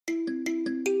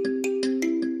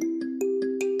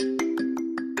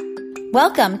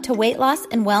Welcome to Weight Loss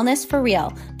and Wellness for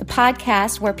Real, the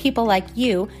podcast where people like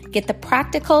you get the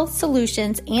practical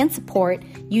solutions and support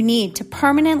you need to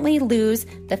permanently lose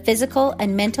the physical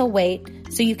and mental weight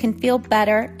so you can feel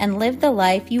better and live the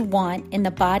life you want in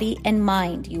the body and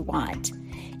mind you want.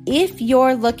 If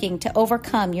you're looking to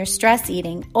overcome your stress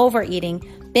eating, overeating,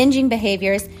 binging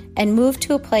behaviors, and move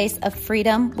to a place of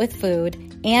freedom with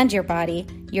food and your body,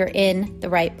 you're in the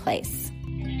right place.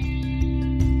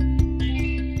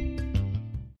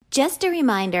 Just a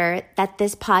reminder that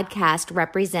this podcast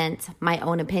represents my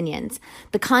own opinions.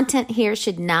 The content here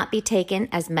should not be taken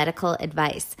as medical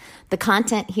advice. The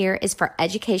content here is for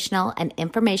educational and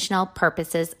informational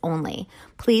purposes only.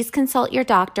 Please consult your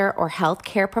doctor or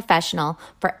healthcare professional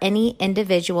for any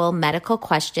individual medical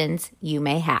questions you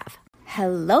may have.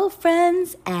 Hello,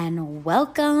 friends, and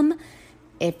welcome.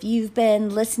 If you've been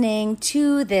listening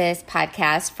to this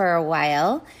podcast for a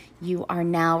while, you are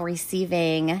now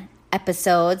receiving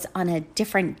episodes on a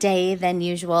different day than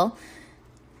usual.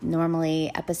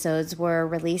 Normally, episodes were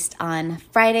released on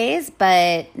Fridays,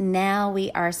 but now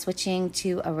we are switching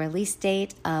to a release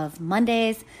date of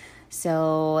Mondays.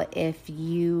 So if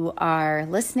you are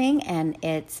listening and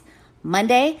it's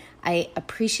Monday, I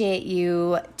appreciate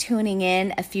you tuning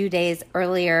in a few days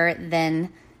earlier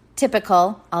than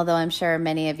typical, although I'm sure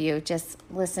many of you just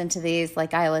listen to these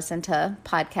like I listen to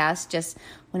podcasts. Just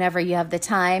whenever you have the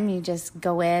time, you just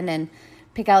go in and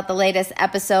pick out the latest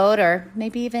episode, or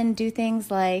maybe even do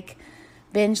things like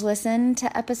binge listen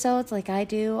to episodes like I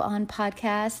do on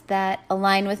podcasts that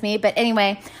align with me. But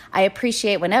anyway, I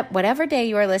appreciate whatever day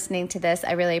you are listening to this,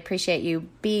 I really appreciate you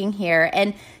being here.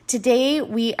 And today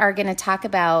we are going to talk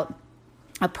about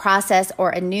a process or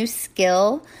a new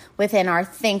skill within our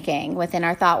thinking, within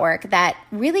our thought work that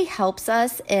really helps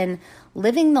us in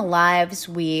living the lives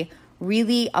we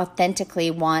really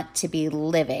authentically want to be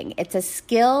living. It's a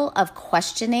skill of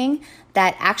questioning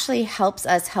that actually helps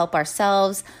us help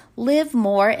ourselves live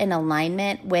more in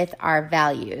alignment with our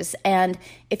values. And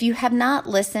if you have not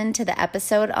listened to the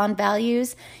episode on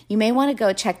values, you may want to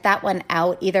go check that one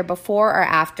out either before or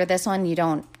after this one.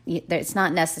 It's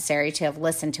not necessary to have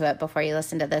listened to it before you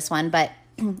listen to this one, but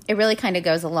it really kind of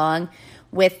goes along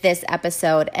with this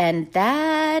episode. And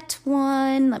that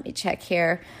one, let me check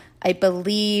here. I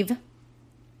believe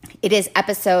it is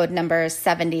episode number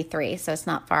 73, so it's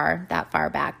not that far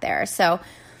back there. So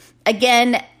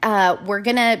again, we're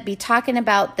going to be talking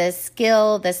about this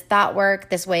skill, this thought work,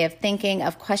 this way of thinking,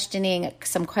 of questioning,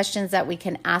 some questions that we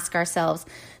can ask ourselves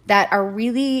that are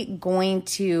really going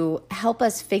to help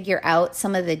us figure out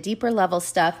some of the deeper level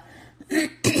stuff,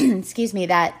 excuse me,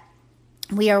 that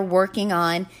we are working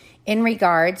on in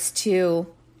regards to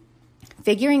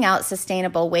figuring out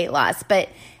sustainable weight loss. But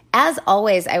as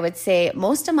always, I would say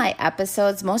most of my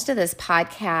episodes, most of this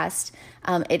podcast,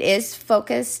 it is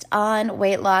focused on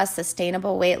weight loss,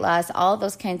 sustainable weight loss, all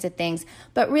those kinds of things.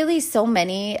 But really, so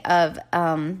many of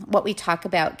what we talk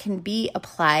about can be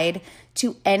applied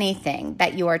to anything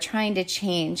that you are trying to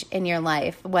change in your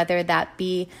life, whether that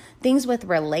be things with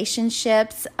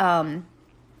relationships,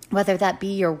 whether that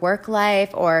be your work life,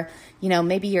 or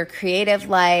maybe your creative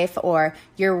life, or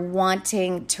you're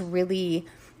wanting to really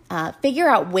figure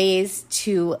out ways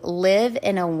to live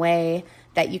in a way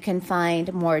that you can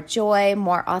find more joy,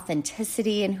 more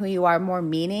authenticity in who you are, more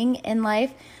meaning in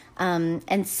life.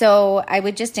 And so I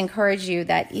would just encourage you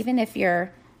that even if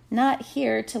you're not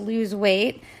here to lose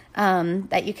weight,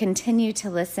 that you continue to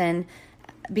listen,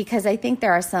 because I think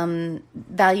there are some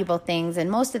valuable things in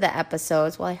most of the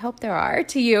episodes. Well, I hope there are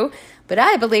to you, but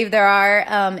I believe there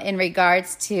are in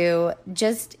regards to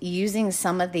just using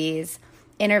some of these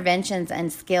interventions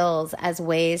and skills as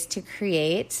ways to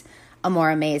create a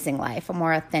more amazing life, a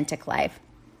more authentic life.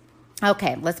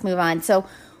 Okay, let's move on. So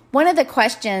one of the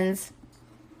questions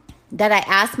that I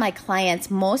ask my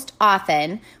clients most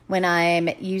often when I'm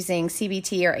using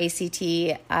CBT or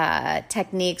ACT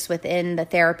techniques within the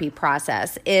therapy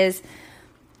process is,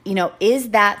 is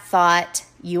that thought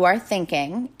you are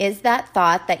thinking, is that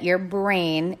thought that your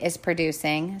brain is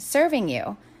producing serving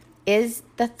you? Is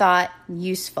the thought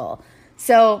useful?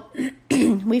 So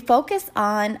we focus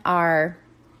on our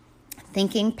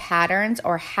thinking patterns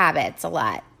or habits a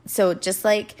lot. So just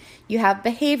like you have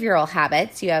behavioral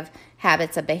habits, you have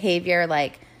habits of behavior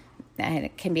like, and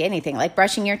it can be anything, like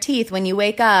brushing your teeth when you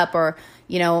wake up, or,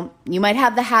 you might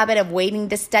have the habit of waiting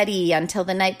to study until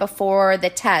the night before the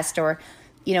test, or,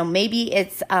 maybe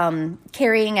it's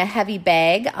carrying a heavy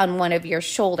bag on one of your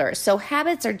shoulders. So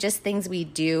habits are just things we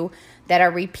do that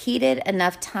are repeated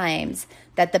enough times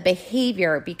that the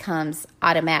behavior becomes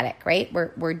automatic, right?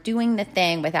 We're doing the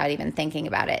thing without even thinking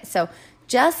about it. So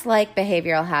just like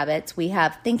behavioral habits, we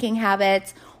have thinking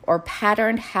habits or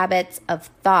patterned habits of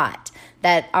thought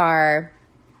that our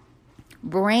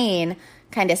brain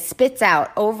kind of spits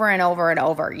out over and over and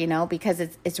over, because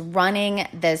it's running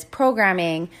this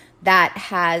programming that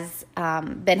has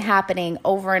been happening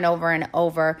over and over and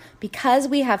over because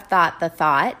we have thought the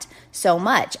thought so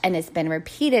much and it's been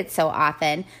repeated so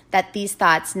often that these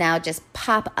thoughts now just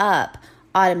pop up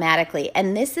automatically.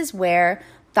 And this is where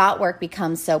thought work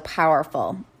becomes so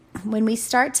powerful. When we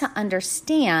start to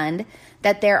understand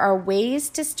that there are ways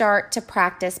to start to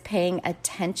practice paying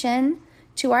attention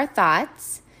to our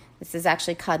thoughts. This is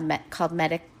actually called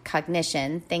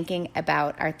metacognition, thinking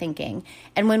about our thinking.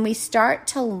 And when we start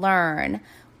to learn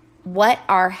what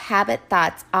our habit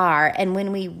thoughts are, and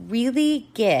when we really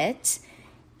get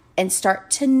and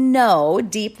start to know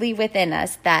deeply within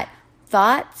us that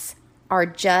thoughts are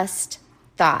just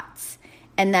thoughts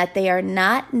and that they are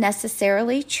not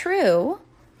necessarily true,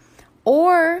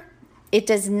 or it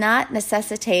does not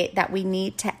necessitate that we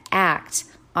need to act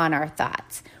on our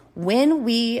thoughts. When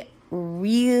we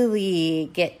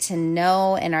really get to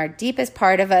know in our deepest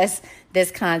part of us this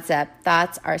concept,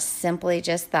 thoughts are simply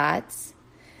just thoughts,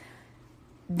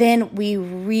 then we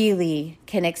really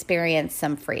can experience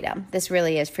some freedom. This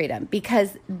really is freedom,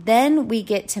 because then we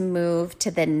get to move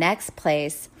to the next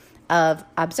place of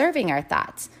observing our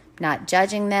thoughts, not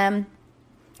judging them.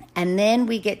 And then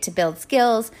we get to build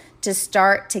skills to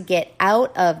start to get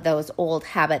out of those old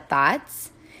habit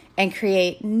thoughts and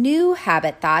create new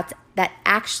habit thoughts that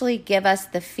actually give us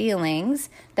the feelings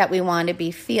that we want to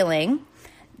be feeling.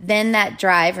 Then that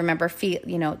drive, remember,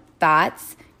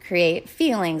 thoughts create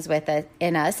feelings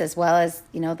in us, as well as,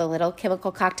 the little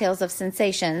chemical cocktails of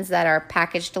sensations that are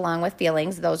packaged along with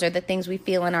feelings. Those are the things we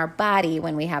feel in our body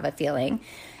when we have a feeling.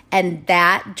 And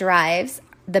that drives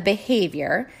the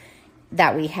behavior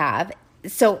that we have.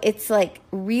 So it's like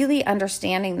really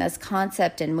understanding this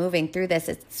concept and moving through this.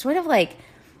 It's sort of like,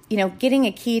 getting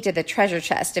a key to the treasure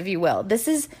chest, if you will. This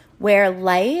is where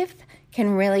life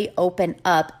can really open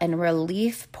up and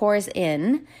relief pours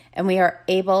in, and we are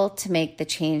able to make the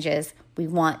changes we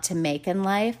want to make in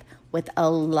life with a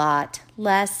lot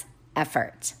less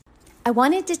effort. I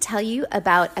wanted to tell you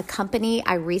about a company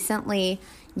I recently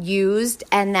used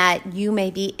and that you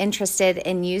may be interested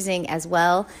in using as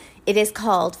well. It is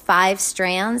called 5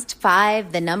 Strands,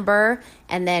 5 the number,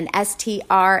 and then STRANDS,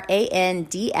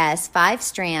 5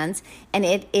 Strands, and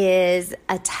it is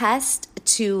a test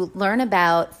to learn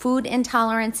about food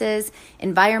intolerances,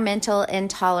 environmental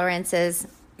intolerances,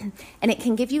 and it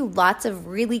can give you lots of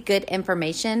really good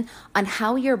information on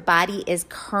how your body is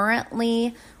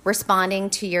currently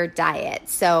responding to your diet.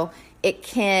 So it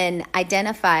can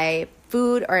identify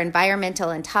food or environmental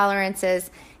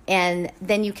intolerances, and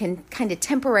then you can kind of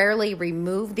temporarily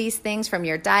remove these things from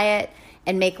your diet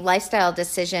and make lifestyle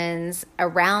decisions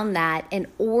around that in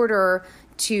order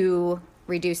to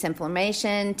reduce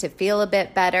inflammation, to feel a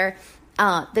bit better.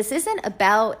 This isn't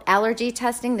about allergy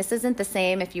testing. This isn't the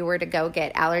same if you were to go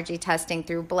get allergy testing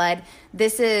through blood.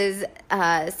 This is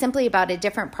simply about a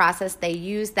different process they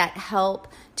use that help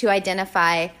to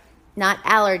identify not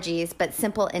allergies, but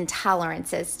simple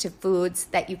intolerances to foods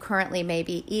that you currently may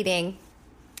be eating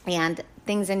and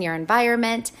things in your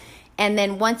environment. And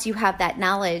then once you have that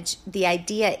knowledge, the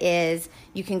idea is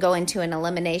you can go into an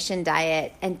elimination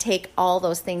diet and take all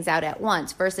those things out at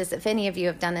once. Versus if any of you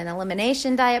have done an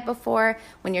elimination diet before,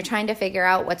 when you're trying to figure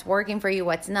out what's working for you,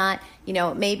 what's not,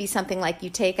 it may be something like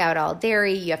you take out all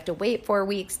dairy, you have to wait 4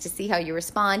 weeks to see how you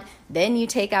respond, then you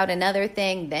take out another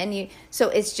thing, so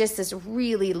it's just this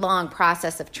really long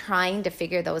process of trying to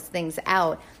figure those things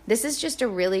out. This is just a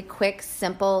really quick,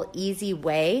 simple, easy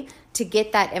way to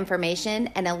get that information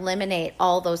and eliminate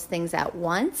all those things at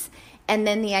once. And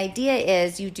then the idea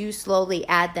is you do slowly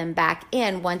add them back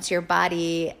in once your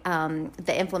body,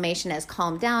 the inflammation has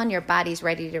calmed down, your body's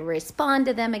ready to respond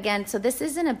to them again. So this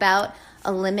isn't about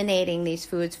eliminating these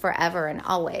foods forever and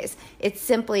always. It's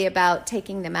simply about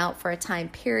taking them out for a time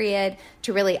period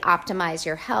to really optimize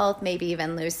your health, maybe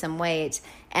even lose some weight,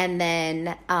 and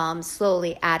then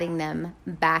slowly adding them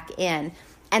back in.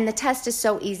 And the test is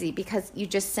so easy because you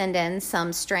just send in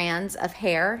some strands of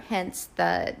hair, hence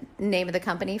the name of the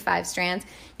company, 5 Strands.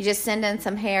 You just send in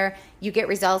some hair, you get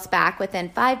results back within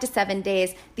 5 to 7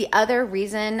 days. The other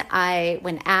reason I,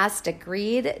 when asked,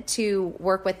 agreed to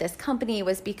work with this company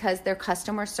was because their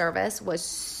customer service was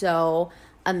so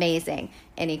amazing.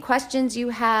 Any questions you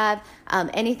have,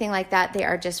 anything like that, they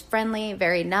are just friendly,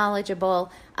 very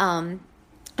knowledgeable. I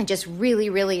just really,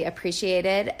 really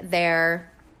appreciated their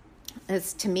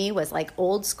This to me was like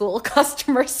old school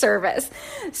customer service.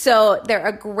 So they're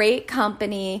a great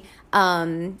company.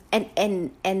 And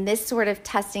this sort of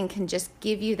testing can just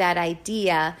give you that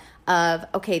idea of,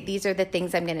 okay, these are the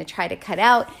things I'm going to try to cut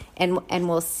out, and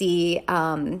we'll see,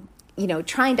 trying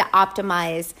to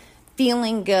optimize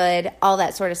feeling good, all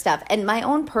that sort of stuff. And my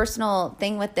own personal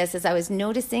thing with this is I was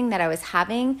noticing that I was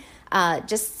having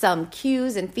just some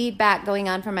cues and feedback going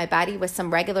on from my body with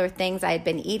some regular things I had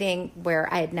been eating where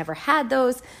I had never had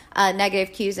those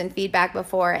negative cues and feedback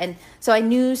before. And so I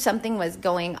knew something was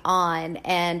going on,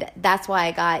 and that's why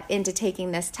I got into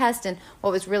taking this test. And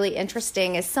what was really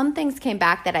interesting is some things came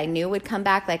back that I knew would come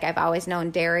back. Like I've always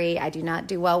known dairy. I do not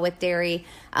do well with dairy.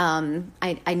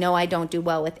 I know I don't do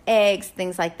well with eggs,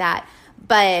 things like that.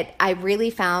 But I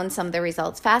really found some of the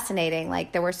results fascinating.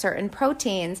 Like there were certain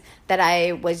proteins that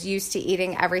I was used to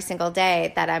eating every single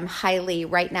day that I'm highly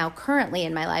right now currently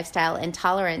in my lifestyle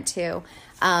intolerant to,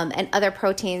 and other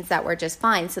proteins that were just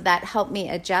fine. So that helped me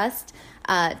adjust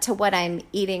to what I'm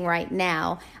eating right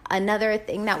now. Another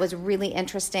thing that was really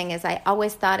interesting is I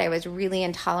always thought I was really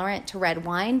intolerant to red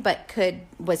wine, but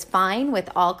was fine with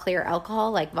all clear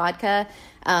alcohol like vodka,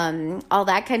 all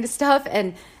that kind of stuff.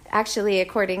 And actually,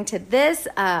 according to this,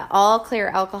 all clear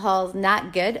alcohol is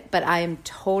not good, but I am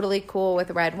totally cool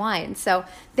with red wine. So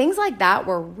things like that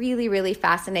were really, really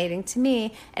fascinating to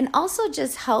me, and also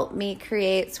just helped me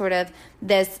create sort of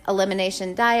this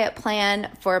elimination diet plan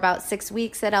for about 6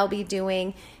 weeks that I'll be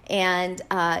doing, and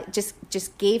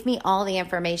just gave me all the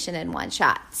information in one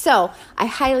shot. So I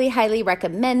highly, highly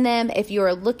recommend them if you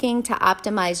are looking to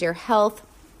optimize your health.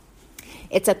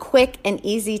 It's a quick and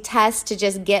easy test to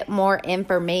just get more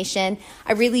information.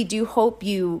 I really do hope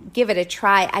you give it a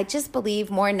try. I just believe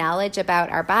more knowledge about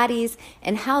our bodies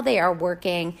and how they are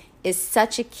working is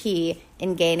such a key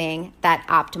in gaining that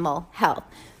optimal health.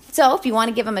 So if you want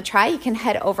to give them a try, you can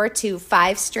head over to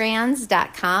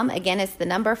 5strands.com. Again, it's the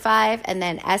number 5 and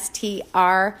then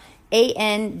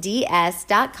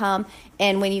STRANDS.com.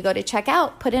 And when you go to check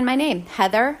out, put in my name,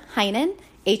 Heather Heinen,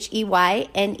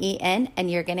 HEYNEN,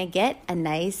 and you're going to get a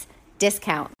nice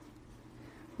discount.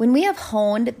 When we have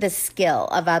honed the skill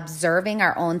of observing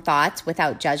our own thoughts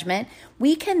without judgment,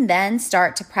 we can then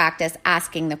start to practice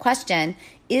asking the question,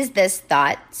 is this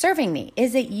thought serving me?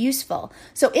 Is it useful?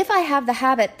 So if I have the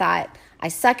habit thought, I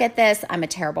suck at this, I'm a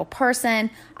terrible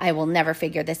person, I will never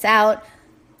figure this out,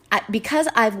 because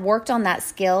I've worked on that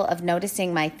skill of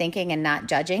noticing my thinking and not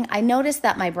judging, I notice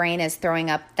that my brain is throwing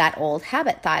up that old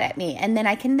habit thought at me. And then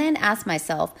I can then ask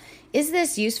myself, is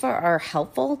this useful or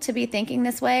helpful to be thinking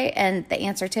this way? And the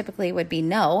answer typically would be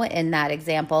no in that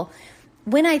example.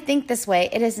 When I think this way,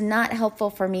 it is not helpful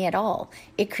for me at all.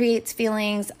 It creates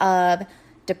feelings of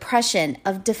depression,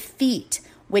 of defeat,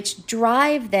 which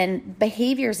drive then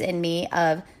behaviors in me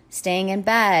of staying in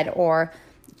bed or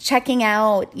checking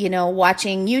out,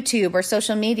 watching YouTube or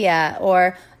social media,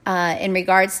 or in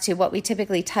regards to what we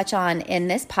typically touch on in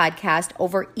this podcast,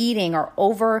 overeating or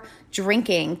over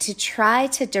drinking to try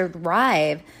to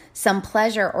derive some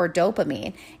pleasure or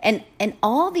dopamine. And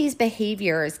all these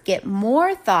behaviors get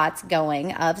more thoughts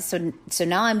going of, so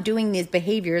now I'm doing these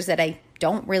behaviors that I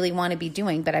don't really want to be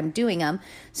doing, but I'm doing them.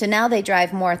 So now they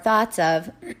drive more thoughts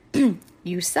of,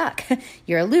 you suck,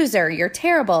 you're a loser, you're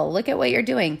terrible, look at what you're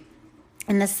doing.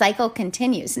 And the cycle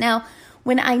continues. Now,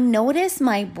 when I notice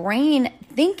my brain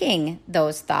thinking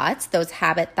those thoughts, those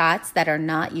habit thoughts that are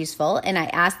not useful, and I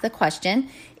ask the question,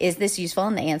 is this useful?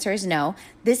 And the answer is no.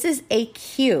 This is a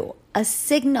cue, a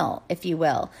signal, if you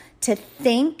will, to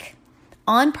think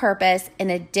on purpose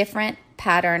in a different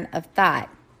pattern of thought.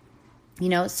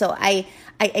 So I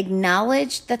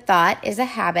acknowledge the thought is a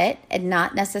habit and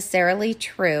not necessarily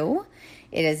true.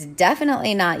 It is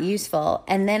definitely not useful.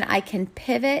 And then I can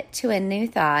pivot to a new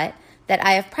thought that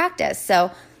I have practiced.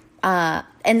 So,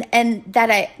 and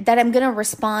that I'm going to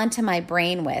respond to my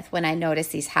brain with when I notice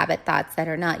these habit thoughts that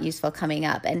are not useful coming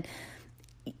up. And,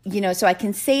 so I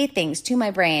can say things to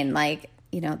my brain like,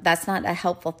 that's not a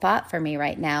helpful thought for me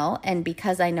right now. And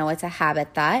because I know it's a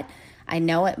habit thought, I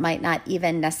know it might not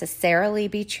even necessarily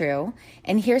be true.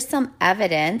 And here's some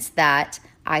evidence that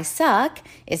I suck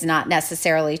is not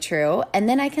necessarily true. And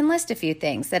then I can list a few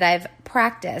things that I've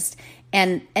practiced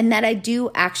and that I do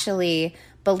actually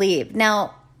believe.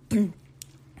 Now,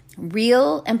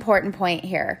 real important point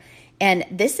here. And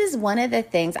this is one of the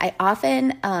things I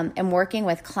often am working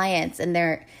with clients, and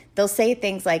they'll say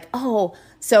things like, oh,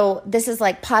 so this is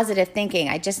like positive thinking.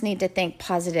 I just need to think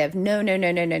positive.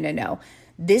 No.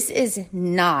 This is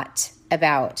not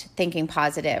about thinking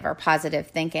positive or positive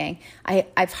thinking.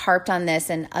 I've harped on this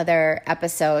in other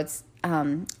episodes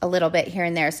a little bit here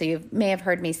and there, so you may have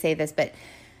heard me say this, but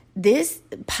this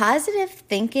positive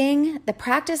thinking, the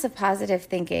practice of positive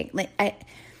thinking,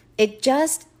 it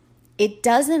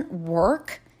doesn't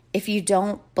work if you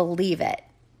don't believe it,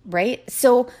 right?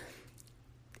 So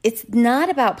it's not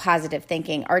about positive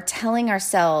thinking or telling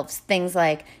ourselves things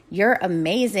like, you're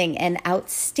amazing and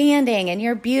outstanding and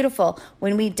you're beautiful,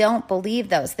 when we don't believe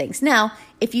those things. Now,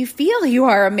 if you feel you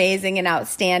are amazing and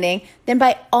outstanding, then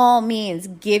by all means,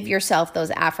 give yourself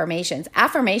those affirmations.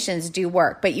 Affirmations do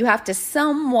work, but you have to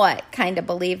somewhat kind of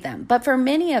believe them. But for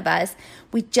many of us,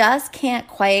 we just can't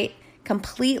quite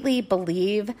completely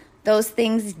believe those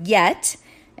things yet.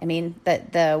 I mean,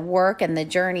 the work and the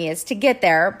journey is to get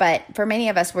there, but for many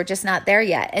of us, we're just not there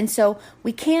yet. And so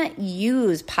we can't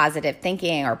use positive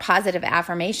thinking or positive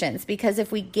affirmations, because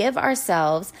if we give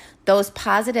ourselves those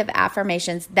positive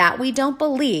affirmations that we don't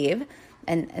believe,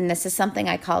 and this is something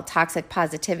I call toxic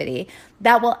positivity,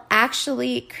 that will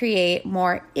actually create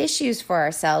more issues for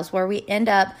ourselves, where we end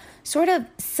up sort of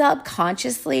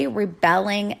subconsciously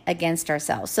rebelling against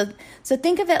ourselves. So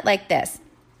think of it like this.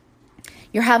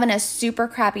 You're having a super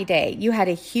crappy day. You had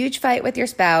a huge fight with your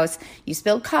spouse. You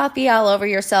spilled coffee all over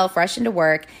yourself rushing to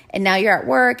work. And now you're at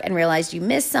work and realize you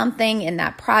missed something in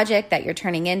that project that you're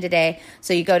turning in today.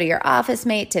 So you go to your office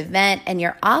mate to vent, and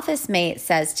your office mate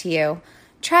says to you,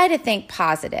 try to think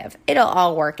positive. It'll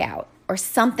all work out, or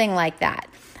something like that.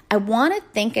 I want to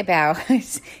think about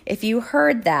if you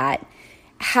heard that,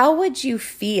 how would you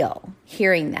feel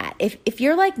hearing that? If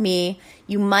you're like me,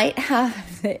 you might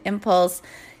have the impulse,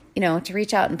 to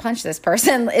reach out and punch this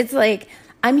person. It's like,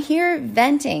 I'm here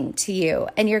venting to you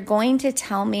and you're going to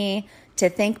tell me to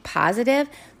think positive.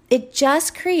 It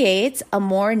just creates a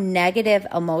more negative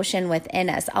emotion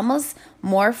within us, almost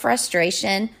more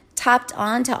frustration topped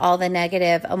onto all the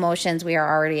negative emotions we are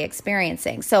already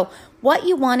experiencing. So what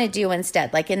you want to do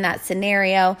instead, like in that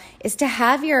scenario, is to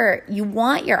have you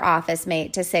want your office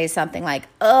mate to say something like,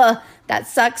 that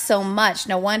sucks so much.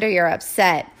 No wonder you're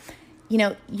upset.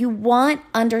 You want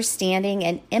understanding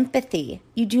and empathy.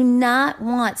 You do not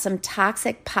want some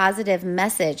toxic positive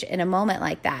message in a moment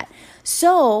like that.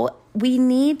 So we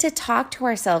need to talk to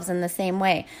ourselves in the same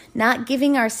way, not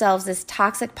giving ourselves this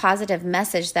toxic positive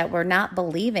message that we're not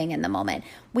believing in the moment.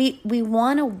 We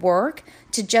want to work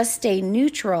to just stay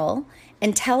neutral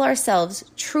and tell ourselves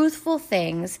truthful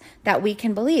things that we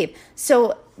can believe.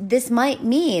 So this might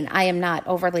mean I am not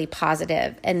overly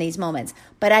positive in these moments,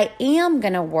 but I am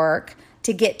going to work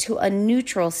to get to a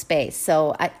neutral space.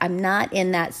 So I'm not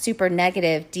in that super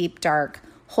negative, deep, dark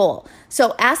hole.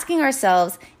 So asking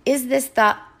ourselves, is this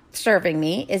thought serving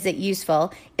me? Is it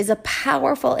useful? Is a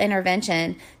powerful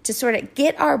intervention to sort of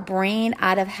get our brain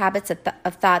out of habits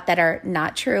of thought that are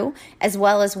not true, as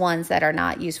well as ones that are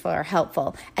not useful or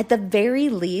helpful. At the very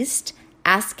least,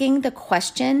 asking the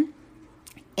question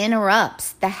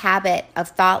interrupts the habit of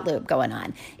thought loop going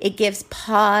on. It gives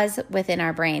pause within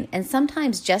our brain. And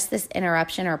sometimes just this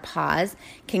interruption or pause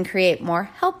can create more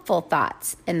helpful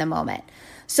thoughts in the moment.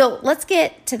 So let's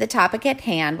get to the topic at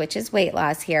hand, which is weight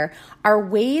loss here. Our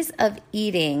ways of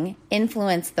eating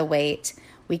influence the weight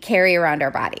we carry around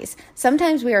our bodies.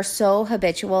 Sometimes we are so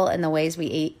habitual in the ways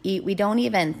we eat, we don't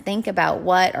even think about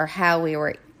what or how we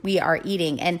are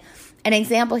eating. And an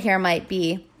example here might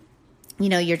be,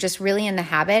 you're just really in the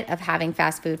habit of having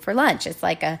fast food for lunch. It's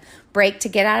like a break to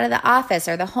get out of the office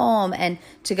or the home and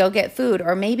to go get food.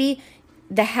 Or maybe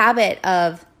the habit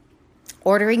of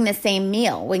ordering the same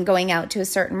meal when going out to a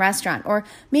certain restaurant. Or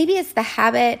maybe it's the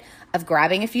habit of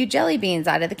grabbing a few jelly beans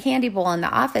out of the candy bowl in the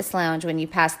office lounge when you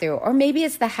pass through. Or maybe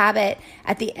it's the habit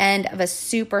at the end of a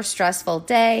super stressful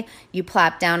day, you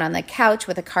plop down on the couch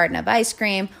with a carton of ice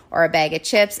cream or a bag of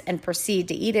chips and proceed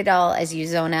to eat it all as you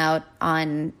zone out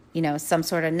on some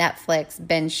sort of Netflix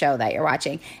binge show that you're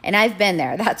watching. And I've been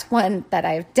there. That's one that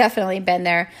I've definitely been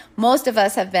there. Most of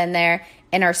us have been there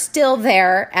and are still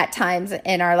there at times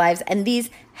in our lives. And these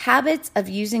habits of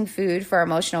using food for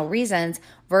emotional reasons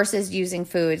versus using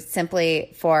food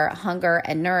simply for hunger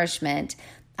and nourishment,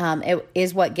 it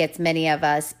is what gets many of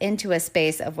us into a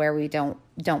space of where we don't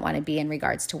want to be in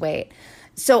regards to weight.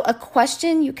 So a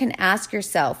question you can ask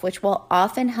yourself, which will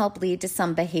often help lead to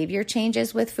some behavior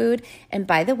changes with food. And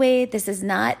by the way, this is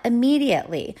not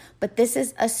immediately, but this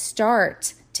is a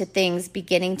start to things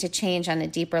beginning to change on a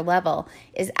deeper level,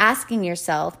 is asking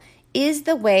yourself, is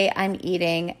the way I'm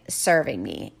eating serving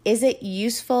me? Is it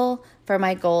useful for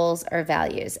my goals or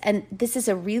values? And this is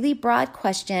a really broad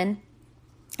question.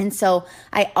 And so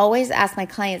I always ask my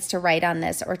clients to write on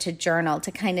this or to journal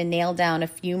to kind of nail down a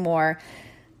few more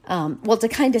to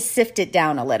kind of sift it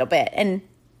down a little bit. And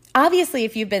obviously,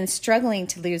 if you've been struggling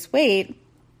to lose weight,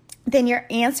 then your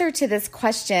answer to this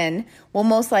question will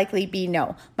most likely be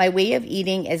no. My way of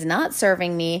eating is not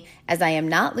serving me, as I am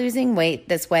not losing weight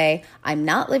this way. I'm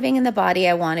not living in the body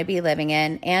I want to be living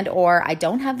in, and or I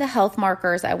don't have the health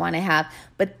markers I want to have.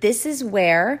 But this is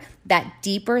where that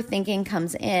deeper thinking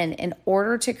comes in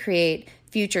order to create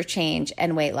future change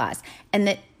and weight loss.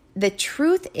 And the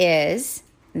truth is,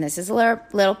 and this is a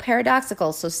little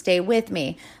paradoxical, so stay with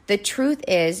me. The truth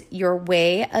is your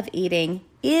way of eating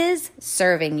is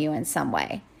serving you in some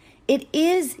way. It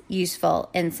is useful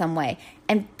in some way.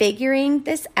 And figuring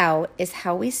this out is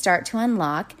how we start to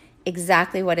unlock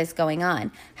exactly what is going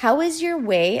on. How is your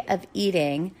way of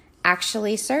eating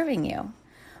actually serving you?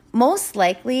 Most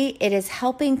likely, it is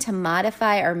helping to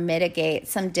modify or mitigate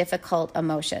some difficult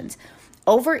emotions.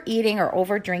 Overeating or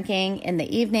overdrinking in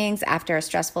the evenings after a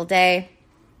stressful day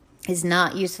is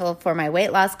not useful for my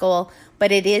weight loss goal,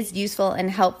 but it is useful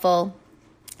and helpful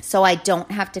so I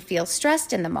don't have to feel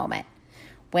stressed in the moment.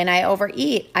 When I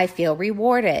overeat, I feel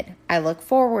rewarded. I look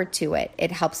forward to it.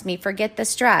 It helps me forget the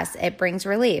stress. It brings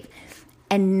relief.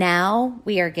 And now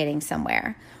we are getting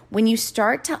somewhere. When you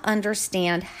start to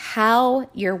understand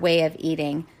how your way of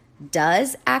eating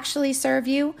does actually serve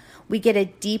you, we get a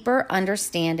deeper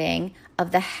understanding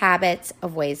of the habits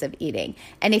of ways of eating.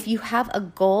 And if you have a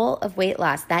goal of weight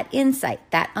loss, that insight,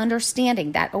 that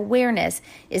understanding, that awareness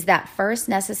is that first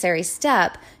necessary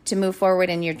step to move forward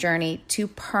in your journey to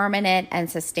permanent and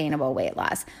sustainable weight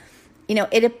loss.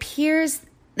 It appears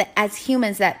that as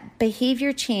humans that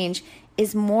behavior change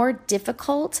is more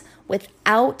difficult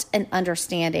without an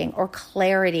understanding or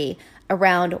clarity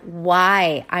around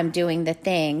why I'm doing the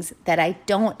things that I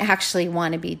don't actually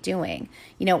want to be doing.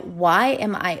 Why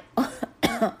am I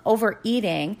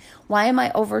overeating? Why am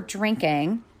I over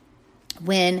drinking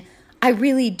when I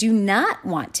really do not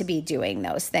want to be doing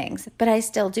those things, but I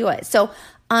still do it? So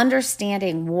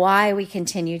understanding why we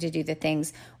continue to do the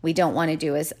things we don't want to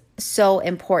do is so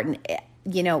important.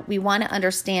 We want to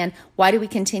understand, why do we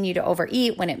continue to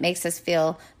overeat when it makes us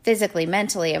feel physically,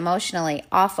 mentally, emotionally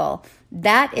awful?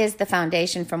 That is the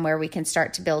foundation from where we can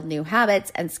start to build new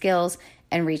habits and skills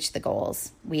and reach the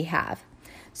goals we have.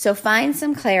 So find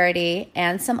some clarity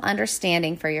and some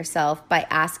understanding for yourself by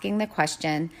asking the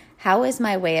question, how is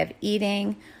my way of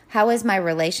eating? How is my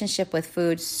relationship with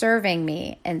food serving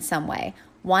me in some way?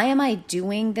 Why am I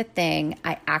doing the thing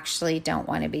I actually don't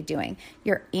want to be doing?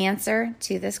 Your answer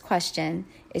to this question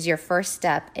is your first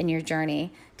step in your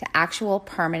journey to actual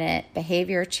permanent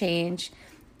behavior change,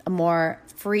 a more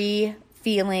free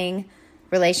feeling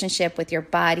relationship with your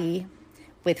body,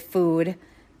 with food.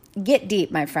 Get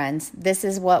deep, my friends. This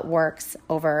is what works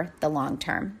over the long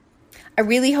term. I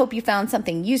really hope you found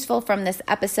something useful from this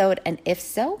episode, and if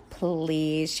so,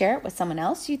 please share it with someone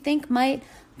else you think might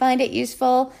find it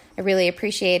useful. I really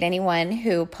appreciate anyone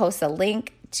who posts a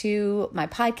link to my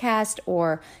podcast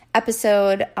or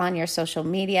episode on your social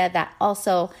media. That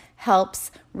also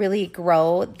helps really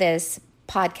grow this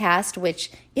podcast,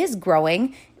 which is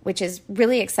growing, which is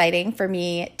really exciting for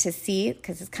me to see,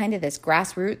 because it's kind of this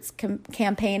grassroots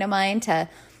campaign of mine to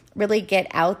really get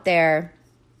out there,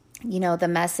 the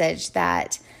message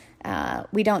that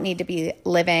we don't need to be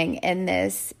living in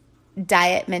this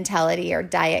diet mentality or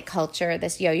diet culture,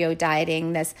 this yo-yo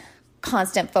dieting, this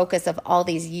constant focus of all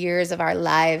these years of our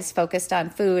lives focused on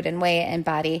food and weight and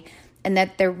body, and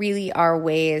that there really are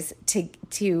ways to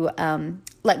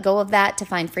let go of that, to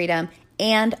find freedom,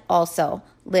 and also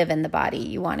live in the body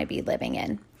you want to be living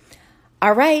in.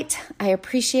 All right, I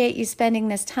appreciate you spending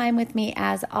this time with me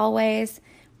as always.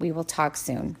 We will talk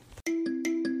soon.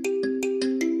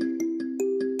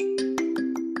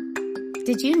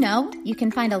 Did you know you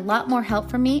can find a lot more help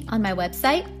from me on my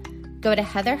website? Go to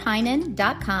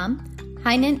heatherheynen.com.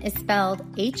 Heynen is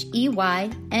spelled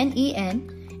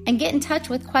Heynen, and get in touch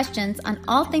with questions on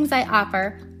all things I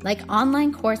offer, like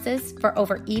online courses for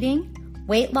overeating,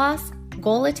 weight loss,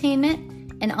 goal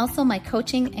attainment, and also my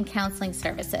coaching and counseling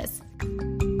services.